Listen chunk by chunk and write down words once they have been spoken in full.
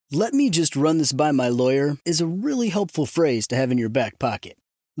"Let me just run this by my lawyer" is a really helpful phrase to have in your back pocket.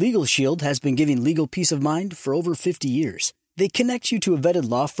 Legal Shield has been giving legal peace of mind for over 50 years. They connect you to a vetted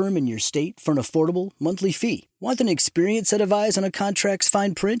law firm in your state for an affordable monthly fee. Want an experienced set of eyes on a contract's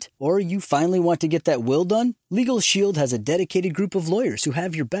fine print? Or you finally want to get that will done? Legal Shield has a dedicated group of lawyers who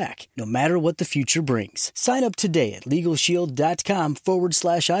have your back, no matter what the future brings. Sign up today at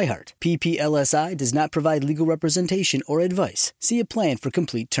LegalShield.com/iHeart. PPLSI does not provide legal representation or advice. See a plan for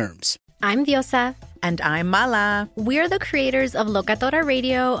complete terms. I'm Diosa. And I'm Mala. We're the creators of Locatora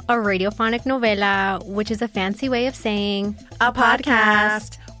Radio, a radiophonic novela, which is a fancy way of saying a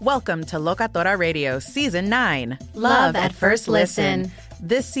podcast. Welcome to Locatora Radio Season 9. Love at First Listen.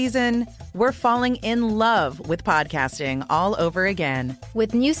 This season, we're falling in love with podcasting all over again.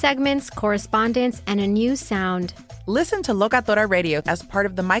 With new segments, correspondence, and a new sound. Listen to Locatora Radio as part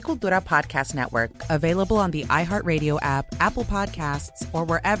of the My Cultura Podcast Network, available on the iHeartRadio app, Apple Podcasts, or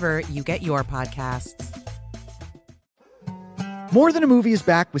wherever you get your podcasts. More Than a Movie is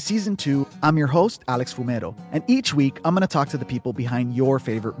back with Season 2. I'm your host, Alex Fumero, and each week I'm going to talk to the people behind your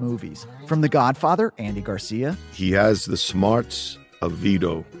favorite movies. From The Godfather, Andy Garcia. He has the smarts of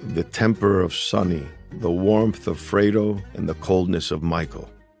Vito, the temper of Sonny, the warmth of Fredo, and the coldness of Michael.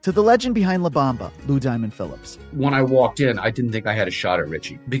 To the legend behind La Bamba, Lou Diamond Phillips. When I walked in, I didn't think I had a shot at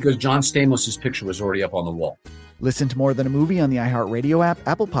Richie because John Stamos' picture was already up on the wall. Listen to More Than a Movie on the iHeartRadio app,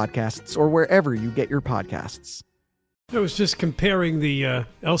 Apple Podcasts, or wherever you get your podcasts. I was just comparing the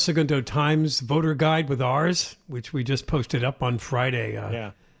El Segundo Times voter guide with ours, which we just posted up on Friday.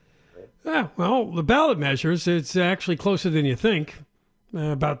 Well, the ballot measures, it's actually closer than you think.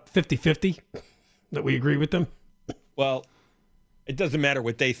 About 50-50 that we agree with them. Well, it doesn't matter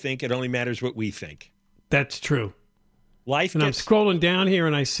what they think. It only matters what we think. That's true. I'm scrolling down here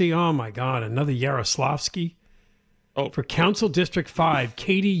and I see, oh my God, another Yaroslavsky. Oh, for Council District 5,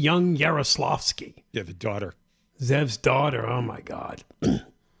 Katie Young Yaroslavsky. Yeah, the daughter. Zev's daughter. Oh my God.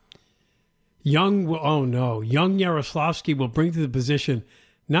 Young Yaroslavsky will bring to the position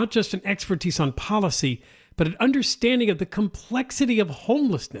not just an expertise on policy, but an understanding of the complexity of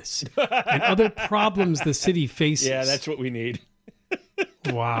homelessness and other problems the city faces. Yeah, that's what we need.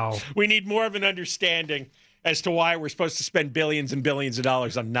 Wow. We need more of an understanding as to why we're supposed to spend billions and billions of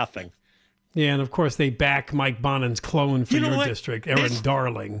dollars on nothing. Yeah, and of course they back Mike Bonin's clone for your district, Aaron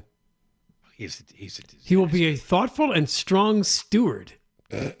Darling. He will be a thoughtful and strong steward.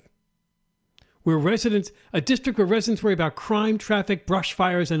 A district where residents worry about crime, traffic, brush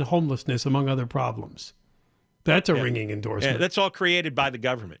fires, and homelessness, among other problems. That's a ringing endorsement. Yeah, that's all created by the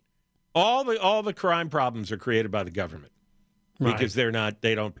government. All the crime problems are created by the government. Because they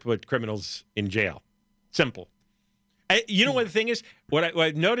don't put criminals in jail. Simple. You know what the thing is? What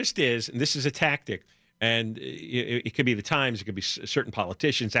I've noticed is, and this is a tactic, and it could be the Times, it could be certain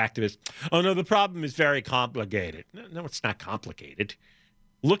politicians, activists. Oh, no, the problem is very complicated. No, it's not complicated.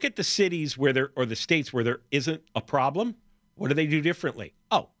 Look at the cities or the states where there isn't a problem. What do they do differently?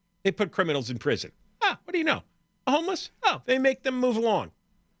 Oh, they put criminals in prison. Ah, what do you know? Homeless? Oh, they make them move along.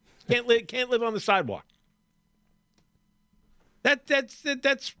 Can't live on the sidewalk.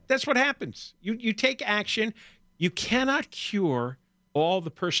 That's what happens. You take action. You cannot cure all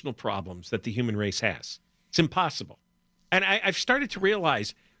the personal problems that the human race has. It's impossible. And I've started to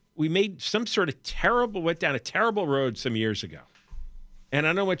realize we made went down a terrible road some years ago. And I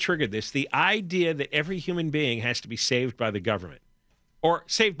don't know what triggered this. The idea that every human being has to be saved by the government or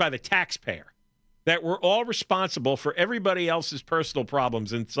saved by the taxpayer. That we're all responsible for everybody else's personal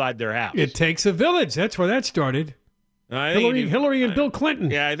problems inside their house. It takes a village. That's where that started. Hillary and Bill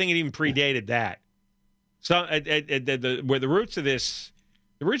Clinton. Yeah, I think it even predated that. So where the roots of this,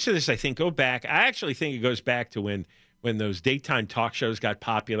 I think, go back. I actually think it goes back to when those daytime talk shows got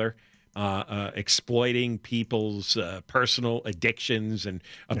popular, exploiting people's personal addictions and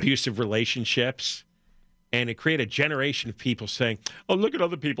abusive relationships. And it created a generation of people saying, oh, look at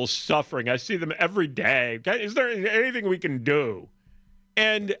other people suffering. I see them every day. Is there anything we can do?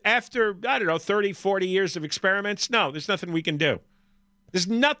 And after, 30, 40 years of experiments, no, there's nothing we can do. There's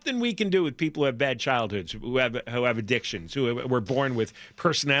nothing we can do with people who have bad childhoods, who have addictions, who were born with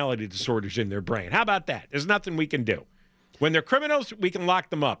personality disorders in their brain. How about that? There's nothing we can do. When they're criminals, we can lock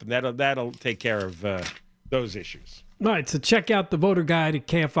them up, and that'll take care of those issues. All right, so check out the voter guide at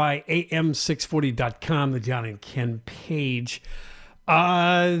KFIAM640.com, the John and Ken page.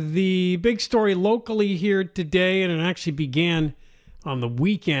 The big story locally here today, and it actually began on the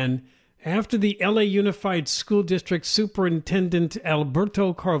weekend, after the LA Unified School District Superintendent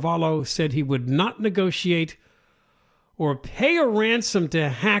Alberto Carvalho said he would not negotiate or pay a ransom to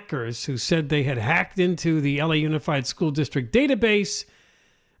hackers who said they had hacked into the LA Unified School District database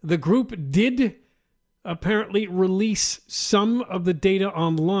The group did apparently release some of the data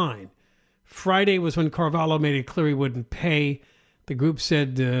online. Friday was when Carvalho made it clear he wouldn't pay. The group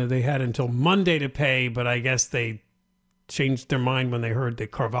said they had until Monday to pay, but I guess they changed their mind when they heard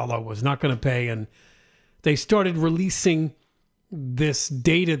that Carvalho was not going to pay, and they started releasing this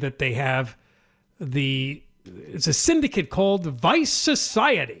data that they have. It's a syndicate called Vice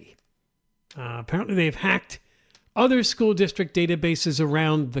Society. Apparently they've hacked other school district databases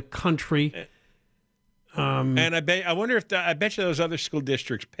around the country. And I wonder if I bet you those other school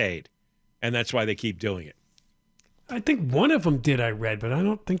districts paid, and that's why they keep doing it. I think one of them did, I read, but I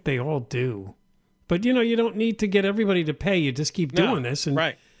don't think they all do. But, you don't need to get everybody to pay. You just keep doing this. And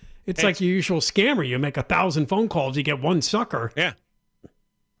right. It's like your usual scammer. You make 1,000 phone calls, you get one sucker. Yeah.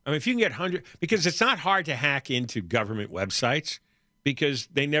 I mean, if you can get 100, because it's not hard to hack into government websites because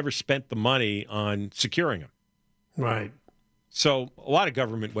they never spent the money on securing them. Right. So a lot of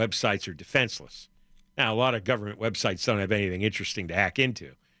government websites are defenseless. Now, a lot of government websites don't have anything interesting to hack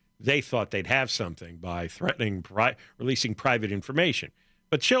into. They thought they'd have something by threatening releasing private information.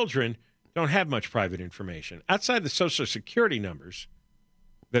 But children don't have much private information. Outside the Social Security numbers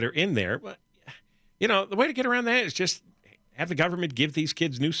that are in there, the way to get around that is just have the government give these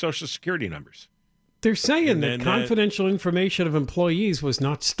kids new Social Security numbers. They're saying that confidential information of employees was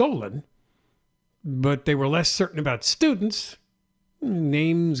not stolen, but they were less certain about students.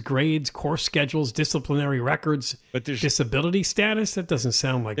 Names, grades, course schedules, disciplinary records, but disability status. That doesn't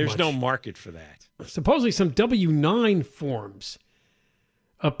sound like there's much. No market for that. Supposedly some W-9 forms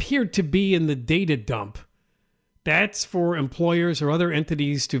appeared to be in the data dump. That's for employers or other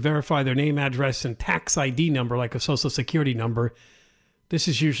entities to verify their name, address, and tax ID number, like a Social Security number. This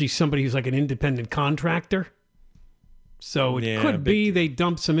is usually somebody who's like an independent contractor. So it could be they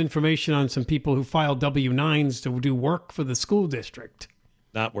dumped some information on some people who filed W-9s to do work for the school district.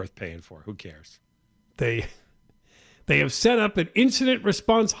 Not worth paying for. Who cares? They have set up an incident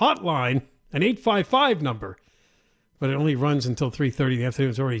response hotline, an 855 number, but it only runs until 3:30 in the afternoon.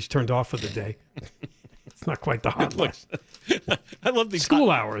 It's already turned off for the day. It's not quite the hotline. I love these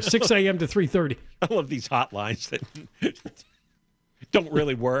school hours, 6 a.m. to 3:30. I love these hotlines that don't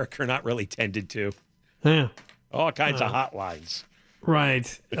really work or not really tended to. Yeah. All kinds of hotlines. Right.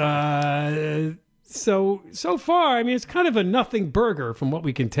 So far, I mean, it's kind of a nothing burger from what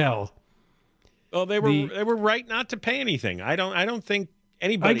we can tell. Well, they were right not to pay anything. I don't think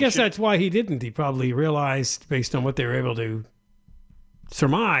anybody. I guess that's why he didn't. He probably realized, based on what they were able to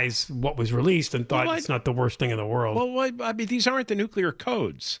surmise, what was released, and thought it's not the worst thing in the world. Well, I mean, these aren't the nuclear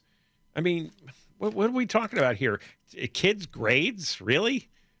codes. I mean, what are we talking about here? Kids' grades, really?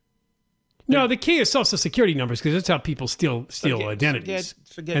 No, the key is Social Security numbers because that's how people steal identities.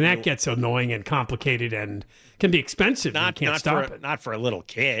 And that gets annoying and complicated and can be expensive. You can't stop it. Not for a little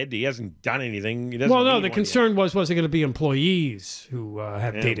kid. He hasn't done anything. The concern was it going to be employees who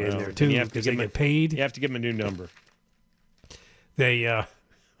have data in there, too, because they get paid? You have to give them a new number. They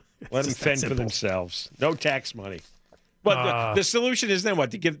let them fend for themselves. No tax money. But the solution is then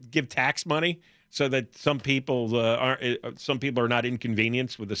what? To give tax money? So that some people are not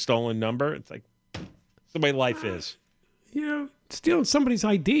inconvenienced with a stolen number. It's like it's the way life is. Stealing somebody's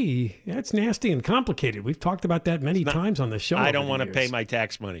ID, that's nasty and complicated. We've talked about that many times on the show. I don't want to pay my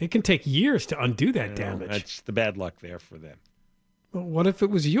tax money. It can take years to undo that damage. That's the bad luck there for them. Well, what if it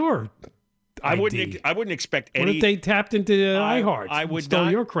was your ID? I wouldn't expect any. What if they tapped into iHeart and stole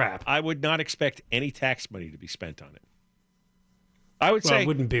your crap? I would not expect any tax money to be spent on it. I would say it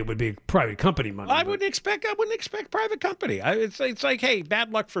wouldn't be. It would be private company money. I wouldn't expect private company. It's like, hey,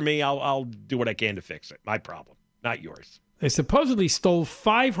 bad luck for me. I'll do what I can to fix it. My problem, not yours. They supposedly stole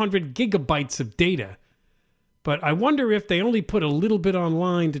 500 gigabytes of data, but I wonder if they only put a little bit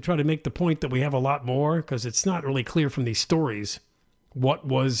online to try to make the point that we have a lot more, because it's not really clear from these stories what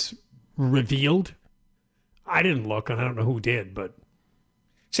was revealed. I didn't look, and I don't know who did, but.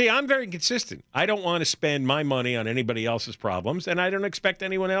 See, I'm very consistent. I don't want to spend my money on anybody else's problems, and I don't expect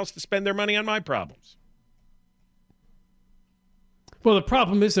anyone else to spend their money on my problems. Well, the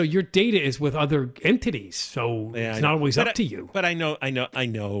problem is, though, your data is with other entities, so it's not always up to you. But I know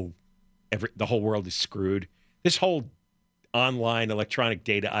the whole world is screwed. This whole online electronic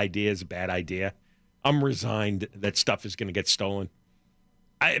data idea is a bad idea. I'm resigned that stuff is going to get stolen.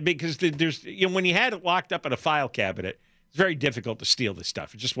 Because there's when you had it locked up in a file cabinet, it's very difficult to steal this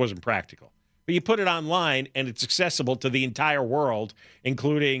stuff. It just wasn't practical. But you put it online, and it's accessible to the entire world,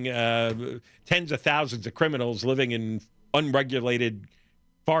 including tens of thousands of criminals living in unregulated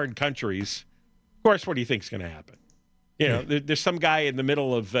foreign countries. Of course, what do you think is going to happen? There's some guy in the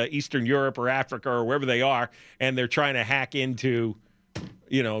middle of Eastern Europe or Africa or wherever they are, and they're trying to hack into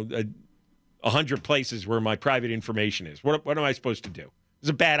 100 places where my private information is. What am I supposed to do? It's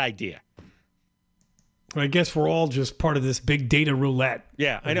a bad idea. I guess we're all just part of this big data roulette.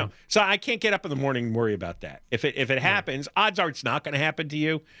 Yeah, I know. So I can't get up in the morning and worry about that. If it happens, odds are it's not going to happen to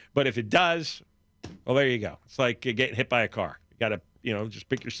you. But if it does, well, there you go. It's like getting hit by a car. You got to, just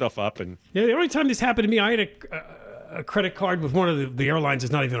pick yourself up. And yeah, the only time this happened to me, I had a credit card with one of the airlines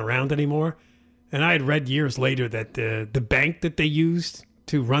that's not even around anymore. And I had read years later that the bank that they used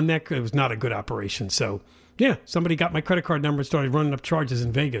to run that, it was not a good operation. So, yeah, somebody got my credit card number and started running up charges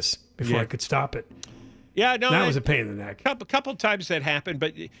in Vegas before I could stop it. Yeah, no, that was a pain in the neck. A couple times that happened,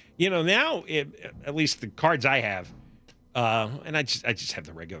 but now at least the cards I have, and I just have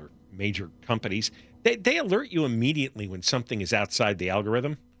the regular major companies. They alert you immediately when something is outside the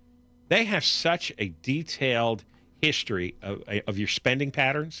algorithm. They have such a detailed history of your spending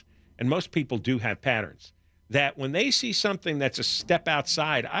patterns, and most people do have patterns, that when they see something that's a step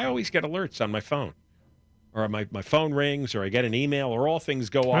outside, I always get alerts on my phone. Or my phone rings, or I get an email, or all things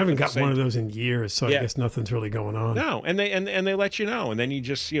go off. I haven't got one of those in years, so I guess nothing's really going on. No, and they let you know, and then you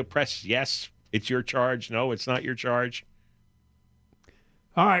just press yes, it's your charge. No, it's not your charge.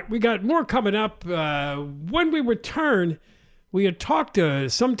 All right, we got more coming up. When we return, we had talked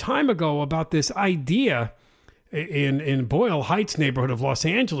some time ago about this idea in Boyle Heights neighborhood of Los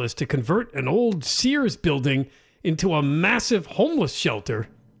Angeles to convert an old Sears building into a massive homeless shelter.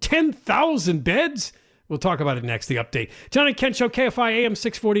 10,000 beds. We'll talk about it next, the update. John and Ken Show, KFI AM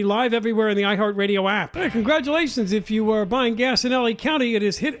 640, live everywhere in the iHeartRadio app. Hey, congratulations. If you are buying gas in LA County, it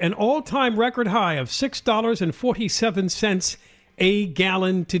has hit an all-time record high of $6.47 a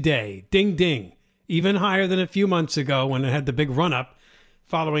gallon today. Ding, ding. Even higher than a few months ago when it had the big run-up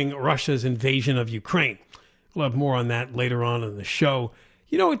following Russia's invasion of Ukraine. We'll have more on that later on in the show.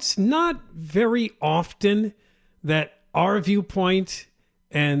 It's not very often that our viewpoint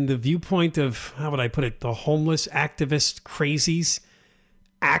and the viewpoint of, how would I put it, the homeless activist crazies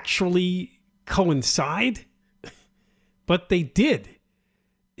actually coincide. But they did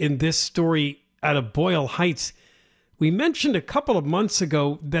in this story out of Boyle Heights. We mentioned a couple of months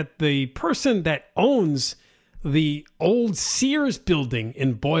ago that the person that owns the old Sears building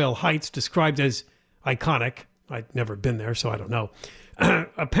in Boyle Heights, described as iconic, I'd never been there, so I don't know,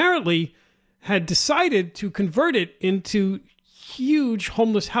 apparently had decided to convert it into huge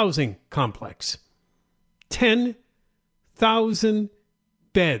homeless housing complex. 10,000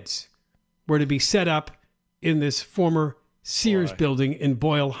 beds were to be set up in this former Sears building in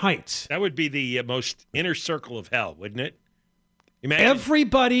Boyle Heights. That would be the most inner circle of hell, wouldn't it? Imagine.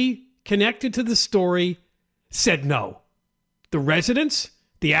 Everybody connected to the story said no. The residents,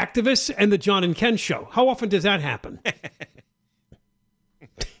 the activists, and the John and Ken Show. How often does that happen?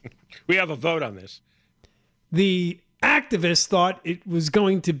 We have a vote on this. The activists thought it was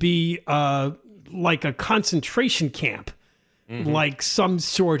going to be like a concentration camp, like some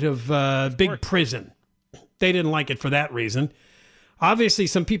sort of big prison. They didn't like it for that reason. Obviously,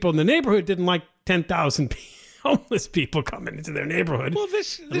 some people in the neighborhood didn't like 10,000 homeless people coming into their neighborhood,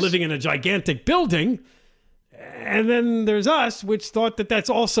 living in a gigantic building. And then there's us, which thought that that's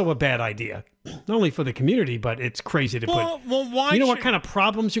also a bad idea. Not only for the community, but it's crazy to put. Well, why? What kind of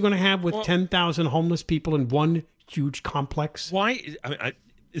problems you're going to have with 10,000 homeless people in one huge complex? Why?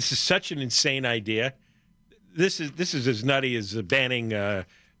 This is such an insane idea. This is as nutty as banning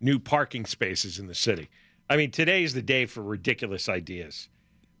new parking spaces in the city. I mean, today is the day for ridiculous ideas.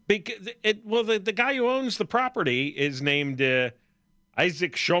 The guy who owns the property is named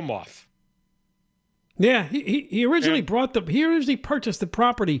Isaac Shomoff. Yeah, he originally purchased the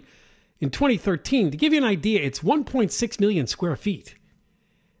property in 2013. To give you an idea, it's 1.6 million square feet.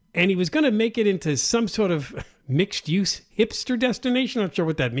 And he was going to make it into some sort of mixed-use hipster destination. I'm not sure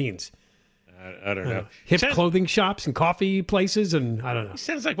what that means. I don't know. Clothing shops and coffee places, and I don't know. He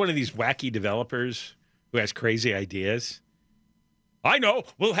sounds like one of these wacky developers who has crazy ideas. I know.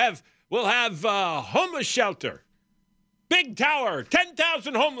 We'll have homeless shelter, big tower,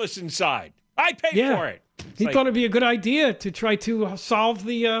 10,000 homeless inside. I paid for it. He thought it'd be a good idea to try to solve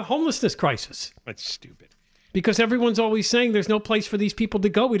the homelessness crisis. That's stupid. Because everyone's always saying there's no place for these people to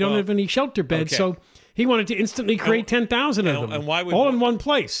go. We don't have any shelter beds. Okay. So he wanted to instantly create 10,000 of them, and why would in one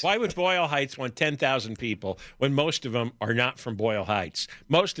place. Why would Boyle Heights want 10,000 people when most of them are not from Boyle Heights?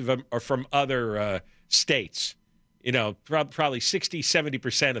 Most of them are from other states. Probably 60,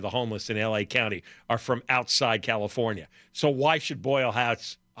 70% of the homeless in L.A. County are from outside California. So why should Boyle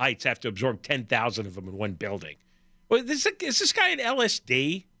Heights have to absorb 10,000 of them in one building? Well, is this guy an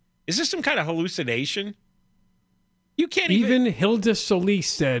LSD? Is this some kind of hallucination? You can't even Hilda Solis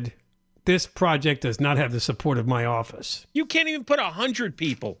said this project does not have the support of my office. You can't even put 100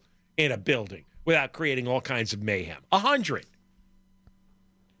 people in a building without creating all kinds of mayhem. 100.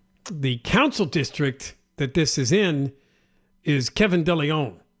 The council district that this is in is Kevin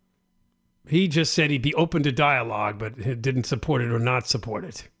DeLeon. He just said he'd be open to dialogue, but didn't support it or not support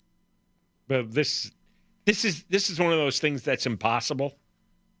it. But this is one of those things that's impossible.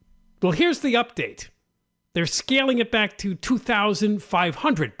 Well, here's the update. They're scaling it back to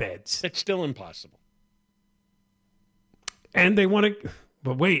 2,500 beds. That's still impossible. And they want to,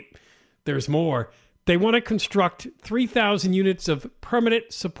 but wait, there's more. They want to construct 3,000 units of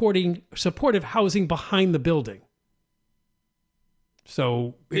permanent supportive housing behind the building.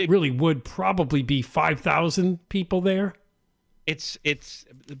 So it really would probably be 5,000 people there. It's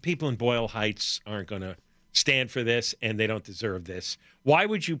the people in Boyle Heights aren't going to stand for this, and they don't deserve this. Why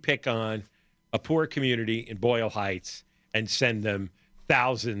would you pick on a poor community in Boyle Heights and send them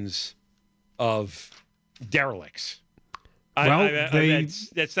thousands of derelicts?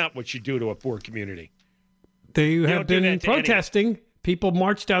 That's not what you do to a poor community. They have been protesting. People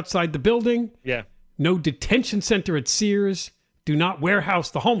marched outside the building. Yeah. No detention center at Sears. Do not warehouse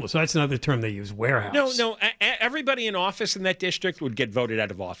the homeless. That's another term they use, warehouse. No. Everybody in office in that district would get voted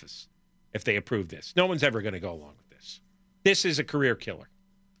out of office if they approve this. No one's ever going to go along with this. This is a career killer.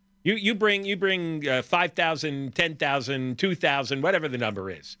 You bring 5,000, 10,000, 2,000, whatever the number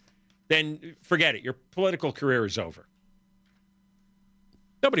is, then forget it. Your political career is over.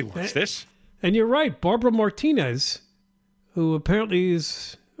 Nobody wants this. And you're right. Barbara Martinez, who apparently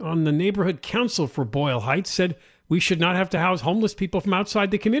is on the neighborhood council for Boyle Heights, said we should not have to house homeless people from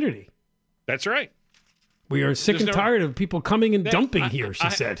outside the community. That's right. We are sick and tired of people coming and dumping here, she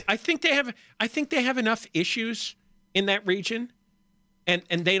said. I think they have enough issues in that region, and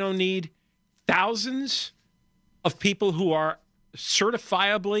they don't need thousands of people who are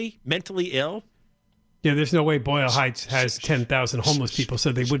certifiably mentally ill. Yeah, there's no way Boyle Heights has 10,000 homeless people,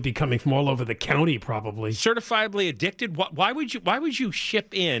 so they would be coming from all over the county, probably. Certifiably addicted. Why would you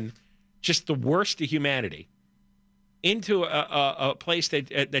ship in just the worst of humanity into a place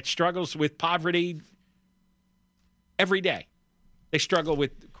that struggles with poverty every day? They struggle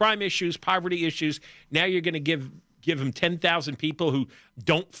with crime issues, poverty issues. Now you're going to give them 10,000 people who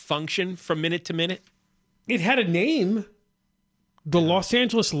don't function from minute to minute? It had a name, the Los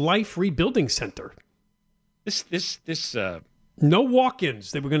Angeles Life Rebuilding Center. No walk-ins.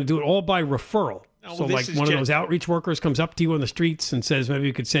 They were going to do it all by referral. So like one of those outreach workers comes up to you on the streets and says, maybe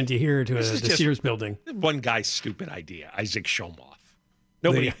we could send you here to the Sears building. One guy's stupid idea, Isaac Shomoff.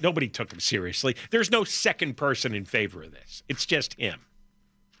 Nobody took him seriously. There's no second person in favor of this. It's just him.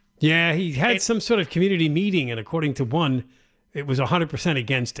 Yeah, he had some sort of community meeting, and according to one, it was 100%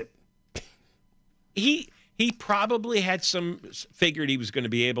 against it. He probably had figured he was going to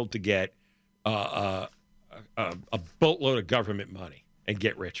be able to get a boatload of government money and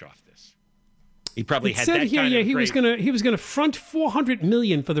get rich off this. He probably had that kind of he was going to front $400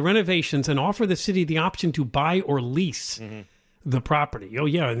 million for the renovations and offer the city the option to buy or lease the property. Oh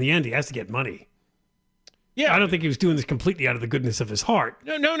yeah, in the end he has to get money. Yeah, I don't think he was doing this completely out of the goodness of his heart.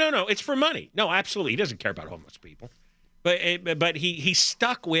 No. It's for money. No, absolutely. He doesn't care about homeless people. But he's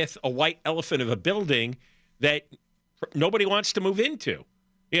stuck with a white elephant of a building that nobody wants to move into.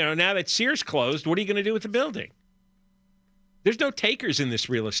 You know, now that Sears closed, what are you going to do with the building? There's no takers in this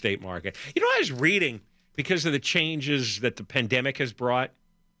real estate market. You know, I was reading, because of the changes that the pandemic has brought,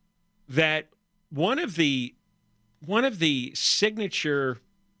 that one of the signature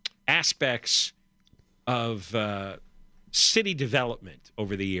aspects of city development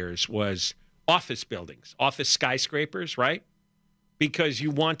over the years was office buildings, office skyscrapers, right? Because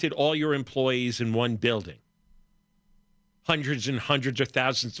you wanted all your employees in one building. Hundreds and hundreds of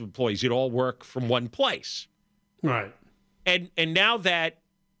thousands of employees. You'd all work from one place. Right. And now that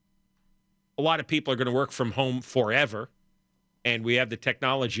a lot of people are going to work from home forever, and we have the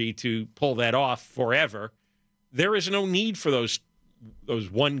technology to pull that off forever, there is no need for those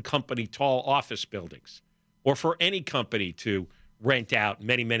one company tall office buildings, or for any company to rent out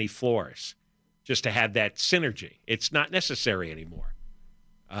many, many floors just to have that synergy. It's not necessary anymore.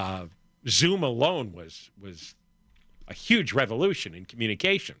 Zoom alone was a huge revolution in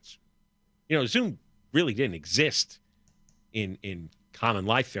communications. You know, Zoom really didn't exist in common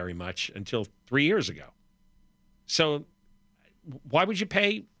life very much until 3 years ago. So why would you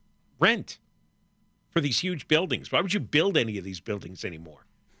pay rent for these huge buildings? Why would you build any of these buildings anymore?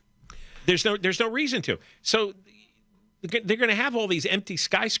 There's no reason to. So they're going to have all these empty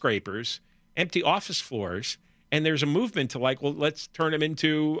skyscrapers, empty office floors, and there's a movement to let's turn them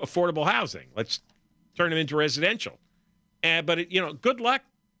into affordable housing. Let's turn them into residential. But good luck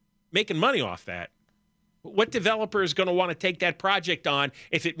making money off that. What developer is going to want to take that project on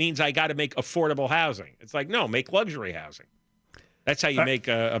if it means I got to make affordable housing? It's like, no, make luxury housing. That's how you make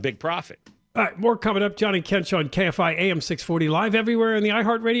a big profit. All right, more coming up. John and Ken Show on KFI AM 640 live everywhere in the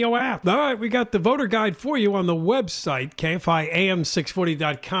iHeartRadio app. All right, we got the voter guide for you on the website,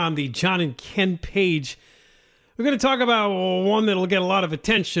 KFIAM640.com, the John and Ken page. We're going to talk about one that'll get a lot of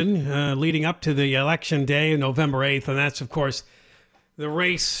attention leading up to the election day, November 8th, and that's, of course, the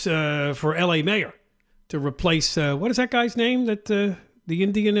race for L.A. mayor to replace, what is that guy's name, that the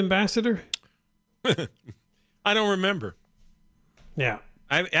Indian ambassador? I don't remember. Yeah.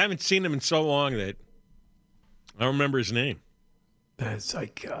 I haven't seen him in so long that I don't remember his name. That's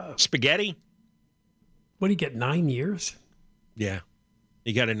like... Spaghetti? What did he get, 9 years? Yeah.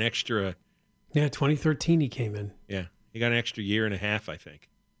 He got an extra... Yeah, 2013 he came in. Yeah. He got an extra year and a half, I think.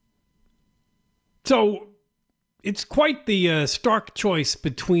 So it's quite the stark choice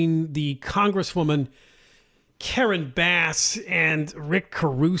between the Congresswoman Karen Bass and Rick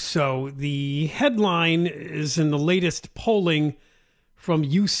Caruso. The headline is in the latest polling from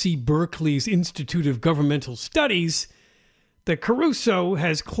UC Berkeley's Institute of Governmental Studies that Caruso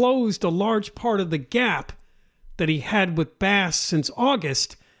has closed a large part of the gap that he had with Bass since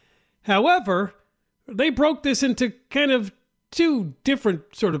August. However, they broke this into kind of two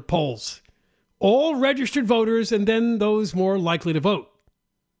different sort of polls. All registered voters and then those more likely to vote.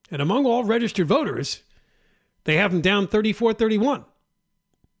 And among all registered voters, they have him down 34-31.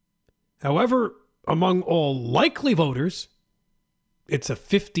 However, among all likely voters, it's a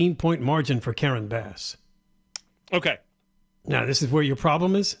 15-point margin for Karen Bass. Okay. Now, this is where your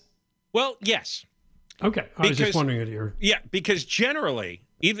problem is? Well, yes. Okay. I was just wondering if you're... Yeah, because generally,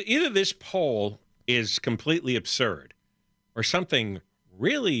 either this poll is completely absurd or something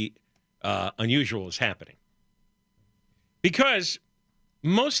really unusual is happening. Because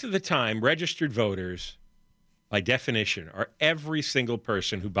most of the time, registered voters, by definition, are every single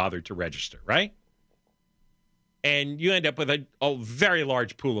person who bothered to register, right? And you end up with a very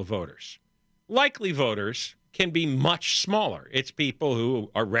large pool of voters. Likely voters can be much smaller. It's people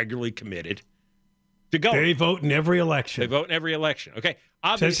who are regularly committed to going. They vote in every election. They vote in every election. Okay.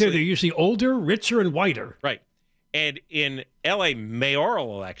 Obviously, says here they're usually older, richer, and whiter. Right. And in L.A.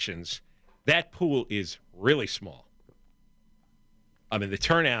 mayoral elections, that pool is really small. I mean, the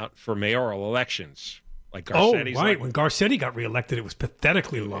turnout for mayoral elections, like Garcetti's. Oh, right. When Garcetti got reelected, it was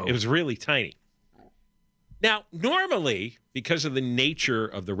pathetically low. It was really tiny. Now, normally, because of the nature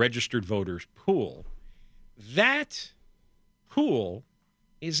of the registered voters pool, that pool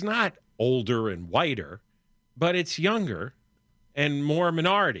is not older and whiter, but it's younger and more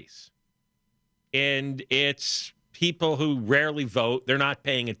minorities. And it's people who rarely vote. They're not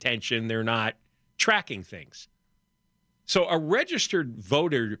paying attention. They're not tracking things. So a registered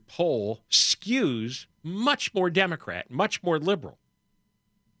voter poll skews much more Democrat, much more liberal.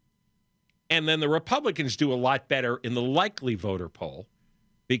 And then the Republicans do a lot better in the likely voter poll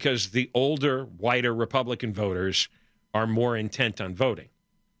because the older, whiter Republican voters are more intent on voting.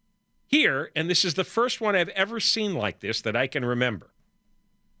 Here, and this is the first one I've ever seen like this that I can remember,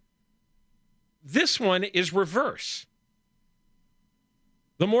 this one is reverse.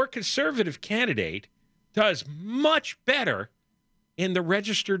 The more conservative candidate does much better in the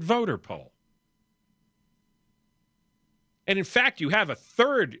registered voter poll. And in fact, you have a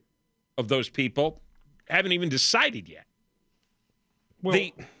third of those people haven't even decided yet. Well,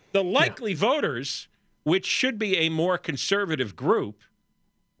 the likely voters, which should be a more conservative group,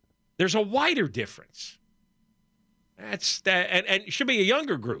 there's a wider difference. That's that, and it should be a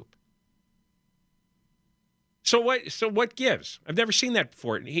younger group. So what gives? I've never seen that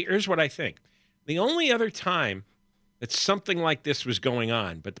before. And here's what I think. The only other time that something like this was going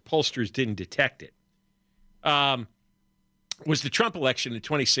on, but the pollsters didn't detect it, was the Trump election in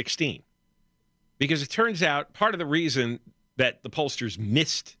 2016. Because it turns out part of the reason that the pollsters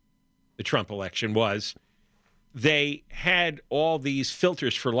missed the Trump election was they had all these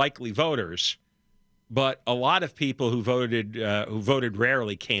filters for likely voters, but a lot of people who voted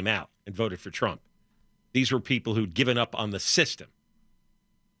rarely came out and voted for Trump. These were people who'd given up on the system.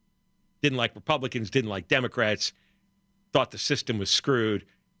 Didn't like Republicans, didn't like Democrats, thought the system was screwed,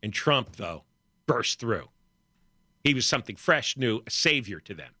 and Trump, though, burst through. He was something fresh, new, a savior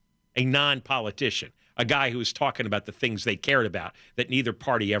to them, a non-politician, a guy who was talking about the things they cared about that neither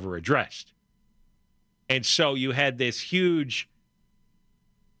party ever addressed. And so you had this huge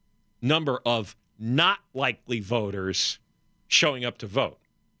number of not likely voters showing up to vote.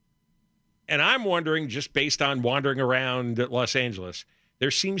 And I'm wondering, just based on wandering around Los Angeles,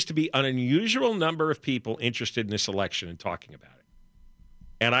 there seems to be an unusual number of people interested in this election and talking about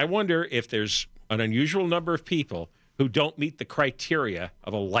it. And I wonder if there's an unusual number of people who don't meet the criteria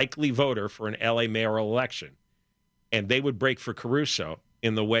of a likely voter for an LA mayoral election. And they would break for Caruso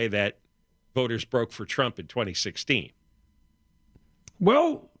in the way that voters broke for Trump in 2016.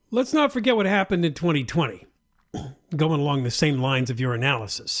 Well, let's not forget what happened in 2020, going along the same lines of your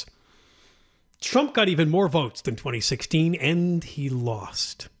analysis. Trump got even more votes than 2016, and he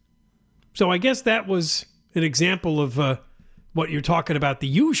lost. So I guess that was an example of what you're talking about, the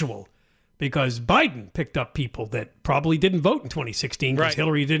usual, because Biden picked up people that probably didn't vote in 2016 because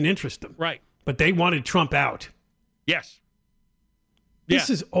Hillary didn't interest them. Right. But they wanted Trump out. Yes. This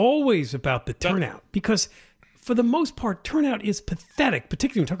is always about the turnout because for the most part, turnout is pathetic,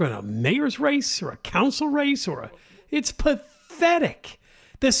 particularly when you're talking about a mayor's race or a council race it's pathetic.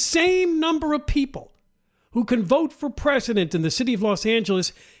 The same number of people who can vote for president in the city of Los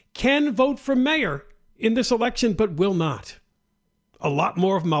Angeles can vote for mayor in this election, but will not. A lot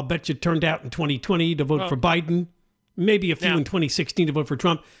more of them, I'll bet you, turned out in 2020 to vote for Biden, maybe a few in 2016 to vote for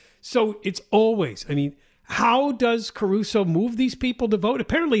Trump. So it's always, how does Caruso move these people to vote?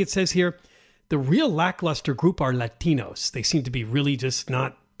 Apparently it says here, the real lackluster group are Latinos. They seem to be really just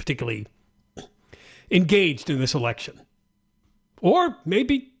not particularly engaged in this election. Or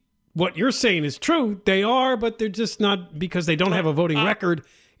maybe what you're saying is true. They are, but they're just not, because they don't have a voting record,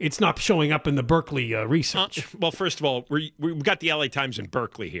 it's not showing up in the Berkeley research. Well, first of all, we've got the LA Times in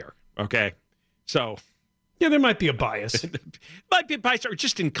Berkeley here, okay? So... yeah, there might be a bias. Might be a bias or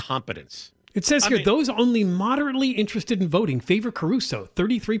just incompetence. It says here, those only moderately interested in voting favor Caruso,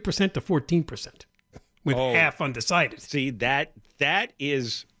 33% to 14%, with half undecided. See, that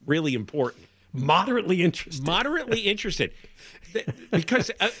is really important. Moderately interested. Moderately interested.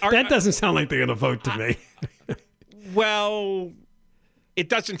 Because... that doesn't sound like they're going to vote to me. Well, it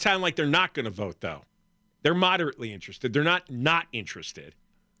doesn't sound like they're not going to vote, though. They're moderately interested. They're not interested.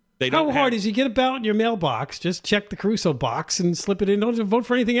 How hard is you get a ballot in your mailbox? Just check the Caruso box and slip it in. Don't vote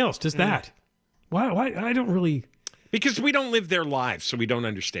for anything else. Just that. Why? I don't really. Because we don't live their lives, so we don't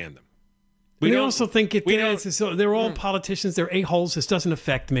understand them. We also think they're all politicians. They're a-holes. This doesn't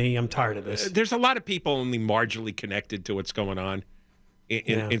affect me. I'm tired of this. There's a lot of people only marginally connected to what's going on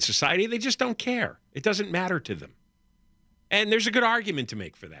in society. They just don't care. It doesn't matter to them. And there's a good argument to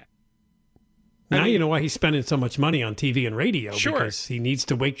make for that. Now you know why he's spending so much money on TV and radio, because he needs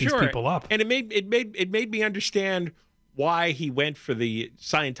to wake these people up. And it made me understand why he went for the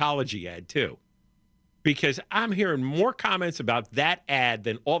Scientology ad too, because I'm hearing more comments about that ad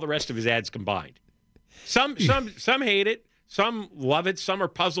than all the rest of his ads combined. Some hate it, some love it, some are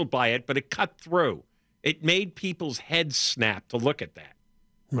puzzled by it, but it cut through. It made people's heads snap to look at that.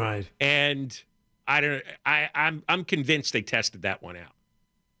 Right. And I'm convinced they tested that one out.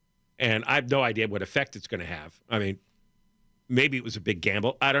 And I have no idea what effect it's going to have. I mean, maybe it was a big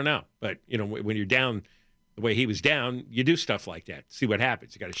gamble. I don't know. But, when you're down the way he was down, you do stuff like that. See what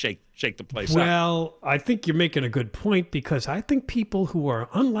happens. You got to shake the place up. Well, I think you're making a good point, because I think people who are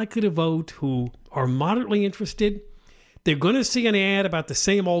unlikely to vote, who are moderately interested, they're going to see an ad about the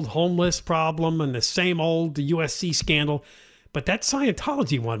same old homeless problem and the same old USC scandal. But that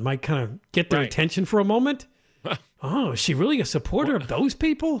Scientology one might kind of get their attention for a moment. Oh, is she really a supporter of those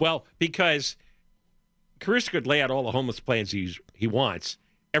people? Well, because Caruso could lay out all the homeless plans he wants.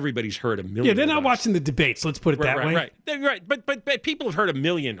 Everybody's heard a million. Yeah, they're not watching the debates. Let's put it that way. Right. But people have heard a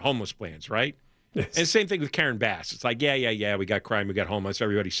million homeless plans, right? Yes. And same thing with Karen Bass. It's like, yeah, we got crime, we got homeless.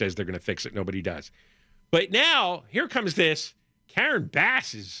 Everybody says they're going to fix it. Nobody does. But now, here comes this. Karen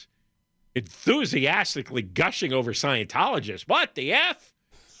Bass is enthusiastically gushing over Scientologists. What the F?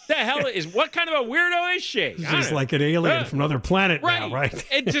 The hell what kind of a weirdo is she? She's like an alien from another planet now, right?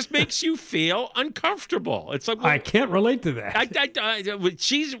 It just makes you feel uncomfortable. It's like, well, I can't relate to that.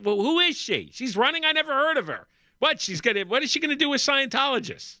 Who is she? She's running. I never heard of her. What is she gonna do with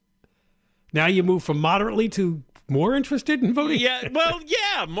Scientologists? Now you move from moderately to more interested in voting?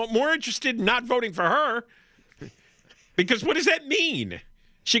 Yeah, more interested in not voting for her. Because what does that mean?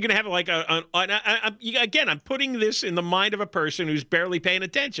 She going to have like again, I'm putting this in the mind of a person who's barely paying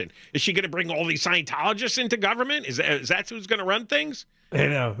attention. Is she going to bring all these Scientologists into government? Is that who's going to run things? I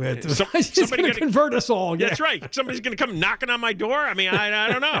know. She's going to convert us all. Yeah. That's right. Somebody's going to come knocking on my door. I mean, I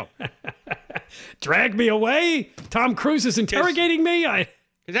don't know. Drag me away? Tom Cruise is interrogating me? Because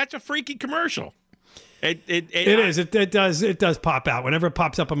that's a freaky commercial. It is. It does pop out. Whenever it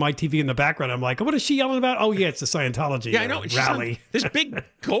pops up on my TV in the background, I'm like, what is she yelling about? Oh, yeah, it's the Scientology I know. rally. This big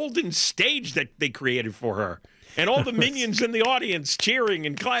golden stage that they created for her. And all the minions in the audience cheering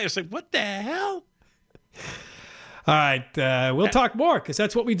and class. Like, what the hell? All right. We'll talk more, because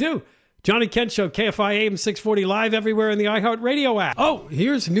that's what we do. Johnny Kent Show, KFI AM 640, live everywhere in the iHeartRadio app. Oh,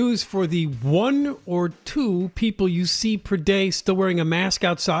 here's news for the 1 or 2 people you see per day still wearing a mask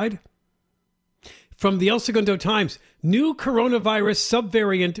outside. From the El Segundo Times, new coronavirus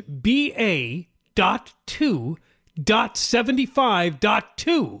subvariant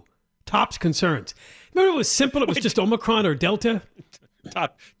BA.2.75.2 tops concerns. Remember it was simple, it was just Omicron or Delta?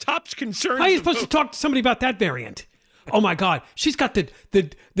 Tops concerns. How are you supposed to talk to somebody about that variant? Oh my God, she's got the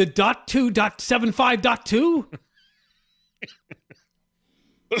 .2.75.2?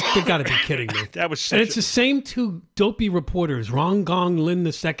 They got to be kidding me. That was and it's the same 2 dopey reporters, Ron Gong, Lin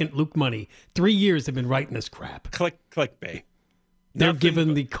II, Luke Money. 3 years they've been writing this crap. Clickbait. They're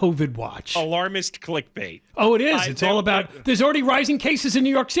given the COVID watch. Alarmist clickbait. Oh, it is. It's all about, there's already rising cases in New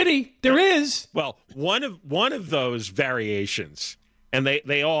York City. There is. Well, one of those variations, and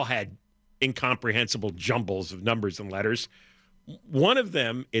they all had incomprehensible jumbles of numbers and letters. One of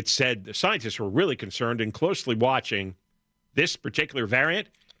them, it said the scientists were really concerned and closely watching this particular variant.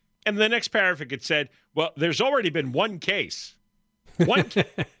 And the next paragraph, it said, well, there's already been one case. One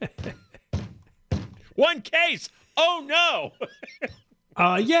case. Oh, no.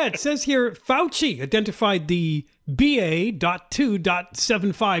 Yeah, it says here, Fauci identified the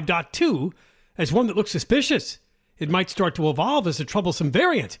BA.2.75.2 as one that looks suspicious. It might start to evolve as a troublesome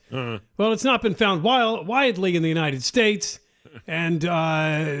variant. Well, it's not been found widely in the United States, and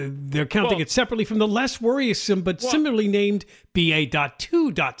they're counting it separately from the less worrisome but similarly named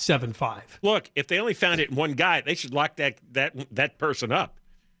BA.2.75. Look, if they only found it in one guy, they should lock that person up.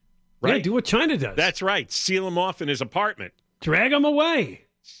 Right? Yeah, do what China does. That's right. Seal him off in his apartment. Drag him away.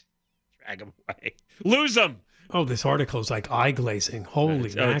 Lose him. Oh, this article is like eye glazing. Holy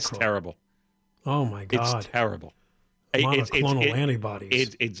mackerel. It's terrible. Oh, my God. It's terrible. Monoclonal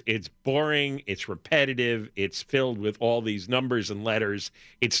antibodies. It's boring. It's repetitive. It's filled with all these numbers and letters.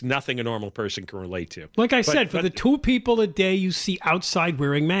 It's nothing a normal person can relate to. Like I said, for the 2 people a day you see outside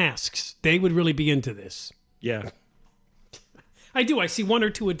wearing masks, they would really be into this. Yeah. I do. I see 1 or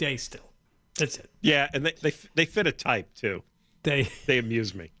 2 a day still. That's it. Yeah, and they fit a type, too. They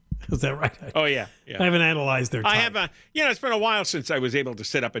amuse me. Is that right? Oh, yeah. I haven't analyzed their type. I have it's been a while since I was able to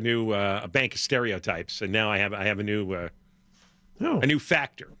set up a new a bank of stereotypes, and now I have a new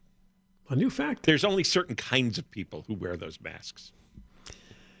factor. A new factor. There's only certain kinds of people who wear those masks.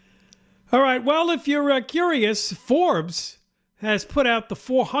 All right. Well, if you're curious, Forbes has put out the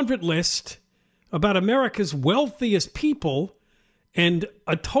 400 list about America's wealthiest people, and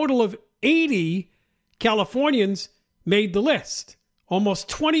a total of 80 Californians made the list. Almost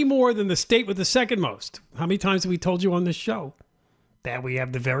 20 more than the state with the second most. How many times have we told you on this show that we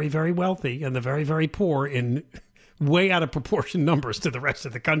have the very, very wealthy and the very, very poor in way out of proportion numbers to the rest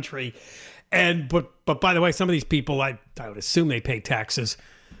of the country? And but by the way, some of these people, I would assume they pay taxes,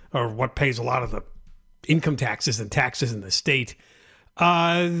 or what pays a lot of the income taxes and taxes in the state.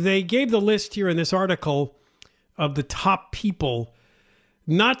 They gave the list here in this article of the top people.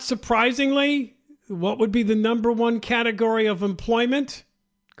 Not surprisingly, what would be the number 1 category of employment?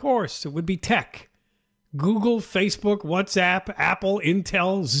 Of course, it would be tech. Google, Facebook, WhatsApp, Apple,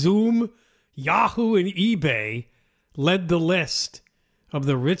 Intel, Zoom, Yahoo, and eBay led the list of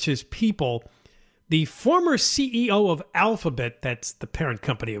the richest people. The former CEO of Alphabet, that's the parent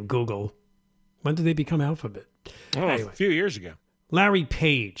company of Google. When did they become Alphabet? Anyway, a few years ago. Larry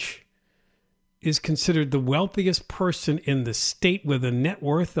Page is considered the wealthiest person in the state with a net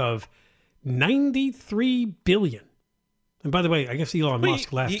worth of $93 billion. And by the way, I guess Elon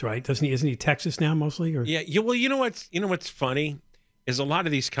Musk left, right? Isn't he Texas now mostly? Or? Yeah. Well, you know what's funny is a lot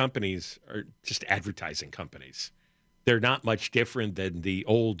of these companies are just advertising companies. They're not much different than the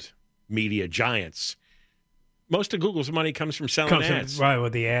old media giants. Most of Google's money comes from selling ads. Right,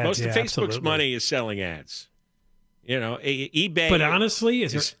 with the ads. Most of Facebook's money is selling ads. eBay. But honestly,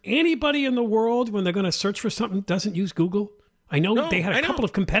 is there anybody in the world when they're going to search for something doesn't use Google? I know they had a couple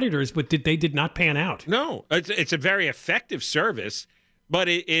of competitors, but they did not pan out. No, it's a very effective service, but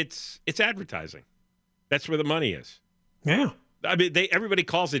it's advertising. That's where the money is. Yeah. I mean, everybody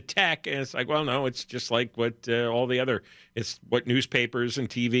calls it tech, and it's like, well, no, it's just like what all the other, it's what newspapers and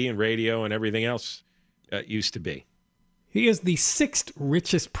TV and radio and everything else used to be. He is the 6th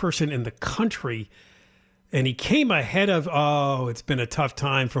richest person in the country, and he came ahead of, it's been a tough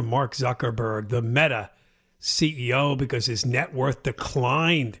time for Mark Zuckerberg, the Meta CEO, because his net worth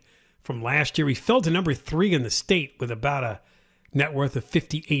declined from last year. He fell to number 3 in the state with about a net worth of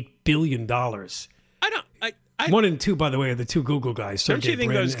 $58 billion. 1 and 2, by the way, are the 2 Google guys. Don't you think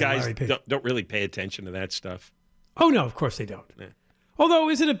Brin those guys don't really pay attention to that stuff? Oh, no, of course they don't. Yeah. Although,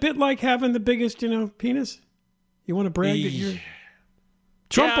 is it a bit like having the biggest, penis? You want to brag that you're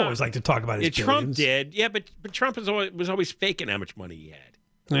Trump always liked to talk about his Trump billions. did. Yeah, but Trump was always faking how much money he had.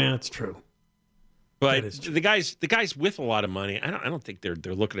 Yeah, that's true. But That is true. the guys with a lot of money, I don't think they're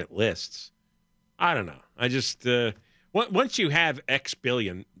looking at lists. I don't know. I just once you have X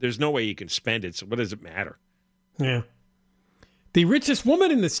billion, there's no way you can spend it. So what does it matter? Yeah. The richest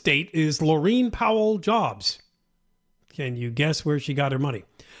woman in the state is Laureen Powell Jobs. Can you guess where she got her money?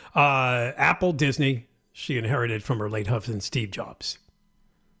 Apple, Disney. She inherited from her late husband, Steve Jobs.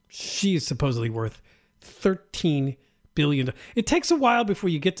 She is supposedly worth $13 billion. It takes a while before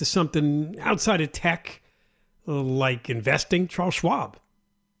you get to something outside of tech, like investing. Charles Schwab,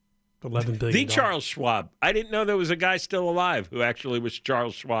 $11 billion. The Charles Schwab. I didn't know there was a guy still alive who actually was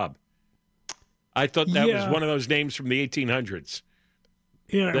Charles Schwab. I thought that was one of those names from the 1800s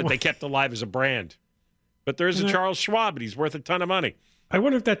that they kept alive as a brand. But there is a Charles Schwab, and he's worth a ton of money. I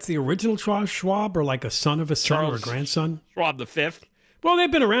wonder if that's the original Charles Schwab or like a son of a son or a grandson. Schwab the fifth. Well,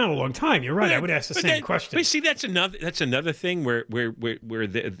 they've been around a long time. You're right. I would ask the same question. But see, that's another thing where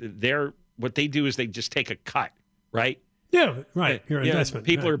they're what they do is they just take a cut, right? Yeah, right. Your investment.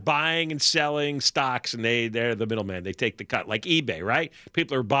 People are buying and selling stocks, and they're the middleman. They take the cut, like eBay, right?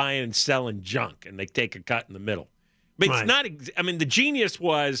 People are buying and selling junk, and they take a cut in the middle. But it's not. I mean, the genius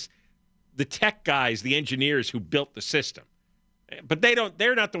was the tech guys, the engineers who built the system. But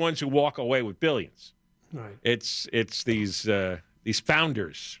they're not the ones who walk away with billions. Right. It's these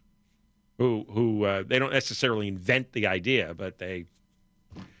founders who they don't necessarily invent the idea, but they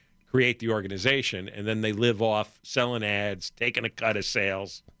create the organization, and then they live off selling ads, taking a cut of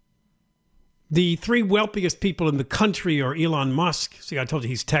sales. The three wealthiest people in the country are Elon Musk. See, I told you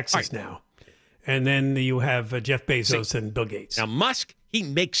he's Texas now. And then you have Jeff Bezos and Bill Gates. Now, Musk, he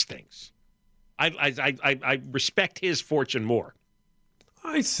makes things. I respect his fortune more.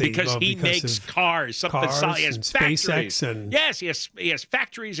 I see. Because he makes cars, and SpaceX, and yes, he has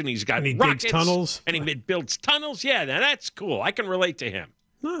factories, and he's got he rockets, digs tunnels, and he builds tunnels. Yeah, now that's cool. I can relate to him.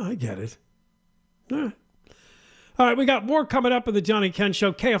 No, I get it. All right, we got more coming up in the Johnny Ken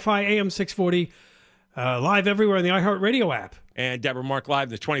Show. KFI AM 640, live everywhere in the iHeartRadio app. And Deborah Mark live in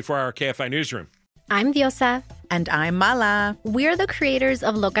the 24-hour KFI newsroom. I'm Diosa. And I'm Mala. We're the creators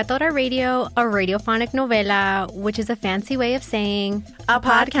of Locatora Radio, a radiophonic novela, which is a fancy way of saying a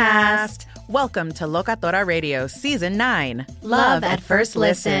podcast. Welcome to Locatora Radio Season 9. Love at First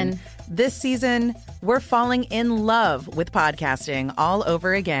Listen. This season, we're falling in love with podcasting all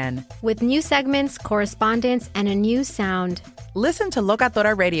over again. With new segments, correspondence, and a new sound. Listen to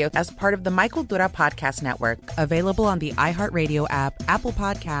Locatora Radio as part of the Michael Dura Podcast Network. Available on the iHeartRadio app, Apple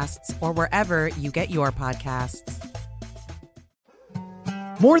Podcasts, or wherever you get your podcasts.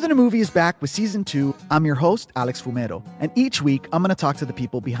 More Than a Movie is back with Season 2. I'm your host, Alex Fumero. And each week, I'm going to talk to the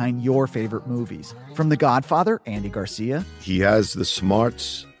people behind your favorite movies. From The Godfather, Andy Garcia. He has the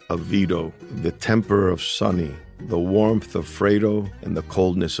smarts of Vito, the temper of Sonny, the warmth of Fredo, and the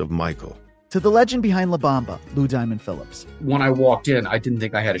coldness of Michael. To the legend behind La Bamba, Lou Diamond Phillips. When I walked in, I didn't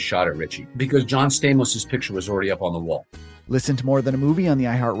think I had a shot at Richie because John Stamos' picture was already up on the wall. Listen to More Than a Movie on the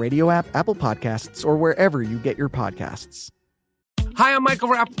iHeartRadio app, Apple Podcasts, or wherever you get your podcasts. Hi, I'm Michael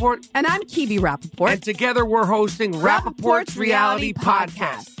Rappaport. And I'm Kibi Rappaport. And together we're hosting Rappaport's Reality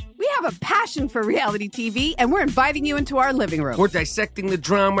Podcast. We have a passion for reality TV, and we're inviting you into our living room. We're dissecting the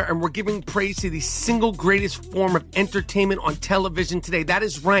drama, and we're giving praise to the single greatest form of entertainment on television today. That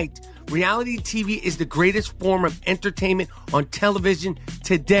is right. Reality TV is the greatest form of entertainment on television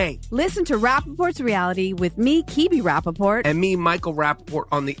today. Listen to Rappaport's Reality with me, Kibi Rappaport. And me, Michael Rappaport,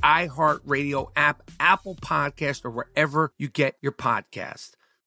 on the iHeartRadio app, Apple Podcast, or wherever you get your podcast.